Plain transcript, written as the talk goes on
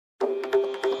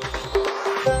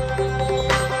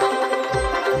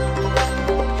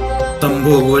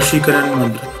संभोग वशीकरण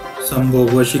मंत्र। संभोग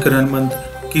वशीकरण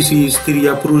मंत्र किसी स्त्री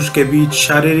या पुरुष के बीच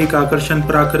शारीरिक आकर्षण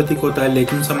प्राकृतिक होता है,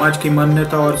 लेकिन समाज की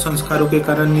मान्यता और संस्कारों के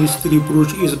कारण स्त्री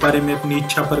पुरुष इस बारे में अपनी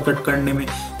इच्छा प्रकट करने में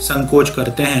संकोच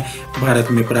करते हैं।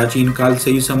 भारत में प्राचीन काल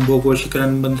से ही संभोग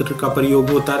वशीकरण मंत्र का प्रयोग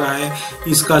होता रहा है।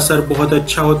 इसका असर बहुत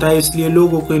अच्छा होता है, इसलिए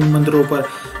लोगों को इन मंत्रों पर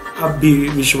अब भी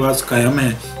विश्वास कायम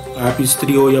है। आप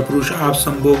स्त्री हो या पुरुष, आप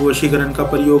संभोग वशीकरण का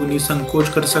प्रयोग निसंकोच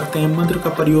कर सकते हैं। मंत्र का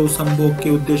प्रयोग संभोग के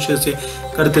उद्देश्य से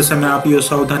करते समय आप ये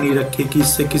सावधानी रखें कि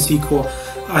इससे किसी को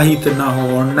अहित ना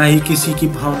हो और ना ही किसी की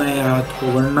भावनाएं आहत हो,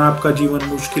 वरना आपका जीवन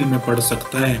मुश्किल में पड़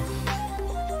सकता है।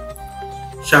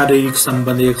 शारीरिक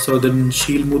संबंध एक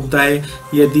संवेदनशील मुद्दा है।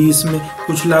 यदि इसमें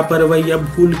कुछ लापरवाही या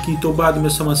भूल की तो बाद में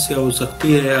समस्या हो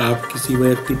सकती है। आप किसी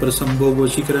व्यक्ति पर संभोग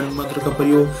वशीकरण मंत्र का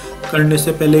प्रयोग करने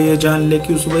से पहले यह जान ले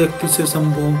कि उस व्यक्ति से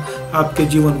संभोग आपके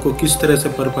जीवन को किस तरह से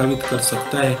प्रभावित कर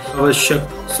सकता है। आवश्यक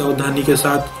सावधानी के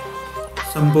साथ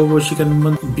संभोग वशीकरण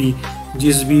मंत्र भी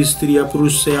जिस भी स्त्री या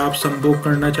पुरुष से आप संभोग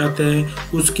करना चाहते हैं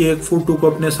उसकी एक फोटो को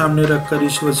अपने सामने रखकर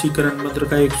इस वशीकरण मंत्र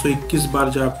का 121 बार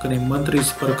जाप करें। मंत्र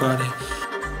इस प्रकार है।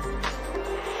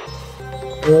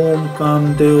 ओम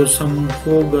कामदेव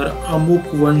संभोगर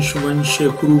अमुक वंश वंशे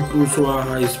कुरु कुरु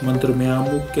स्वाहा। इस मंत्र में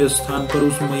अमुक के स्थान पर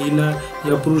उस महिला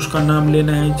या पुरुष का नाम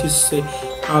लेना है जिससे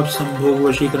आप संभोग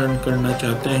वशीकरण करना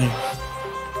चाहते हैं।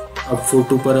 अब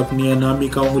फोटो पर अपनी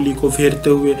अनामिका उंगली को फेरते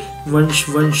हुए वंश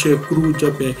वंशे कुरु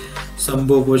जपे।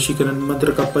 संभोग वशीकरण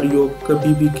मंत्र का प्रयोग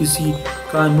कभी भी किसी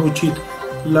का अनुचित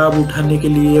लाभ उठाने के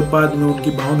लिए या बाद में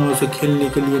उनकी भावनाओं से खेलने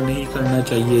के लिए नहीं करना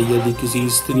चाहिए। यदि किसी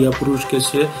स्त्री या पुरुष के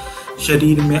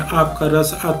शरीर में आपका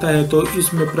रस आता है तो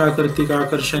इसमें प्राकृतिक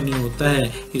आकर्षण ही होता है।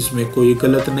 इसमें कोई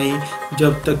गलत नहीं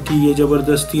जब तक कि ये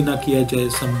जबरदस्ती ना किया जाए।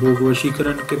 संभोग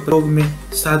वशीकरण के प्रयोग में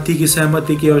साथी की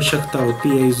सहमति की आवश्यकता होती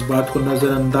है, इस बात को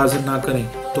नजरअंदाज ना करें।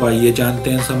 तो आइए जानते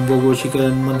हैं संभोग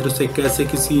वशीकरण मंत्र से कैसे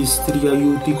किसी स्त्री या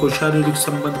युवती को शारीरिक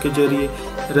संबंध के जरिए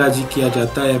राजी किया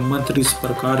जाता है। मंत्र इस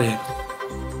प्रकार है।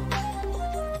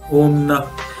 ओम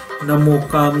नमो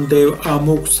कामदेव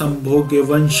आमुक संभोगे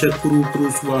वंश कुरु कुरु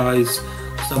स्वाहा। इस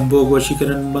संभोग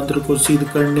वशीकरण मंत्र को सिद्ध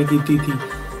करने की तिथि,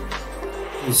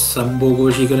 इस संभोग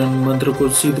वशीकरण मंत्र को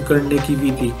सिद्ध करने की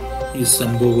विधि। इस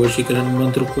संभोग वशीकरण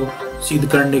मंत्र को सिद्ध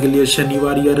करने के लिए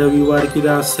शनिवार या रविवार की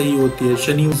रात सही होती है।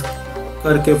 शनिवार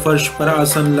करके फर्श पर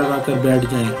आसन लगाकर बैठ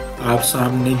जाएं। आप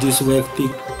सामने जिस व्यक्ति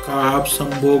का आप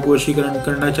संभोग वशीकरण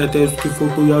करना चाहते हैं उसकी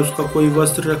फोटो या उसका कोई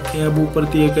वस्त्र रखें। अब ऊपर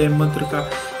दिए गए मंत्र का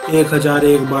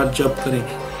 1001 बार जप करें।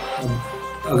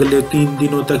 अगले 3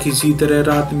 दिनों तक इसी तरह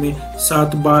रात में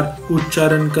 7 बार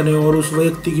उच्चारण करें और उस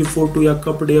व्यक्ति की फोटो या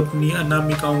कपड़े अपनी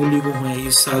अनामिका उंगली घुमाएं।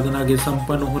 इस साधना के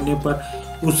संपन्न होने पर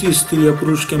उस स्त्री या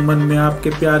पुरुष के मन में आपके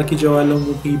प्यार की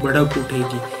ज्वालामुखी भड़क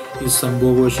उठेगी। इस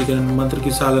संभोग वशीकरण मंत्र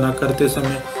की साधना करते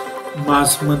समय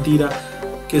मांस मदिरा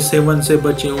के सेवन से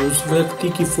बचें। उस व्यक्ति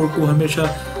की फोटो हमेशा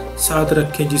साथ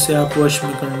रखें जिसे आप वश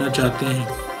में करना चाहते हैं।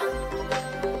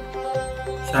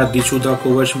 शादीशुदा को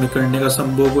वश में करने का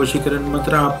संभोग वशीकरण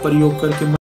मंत्र आप प्रयोग करके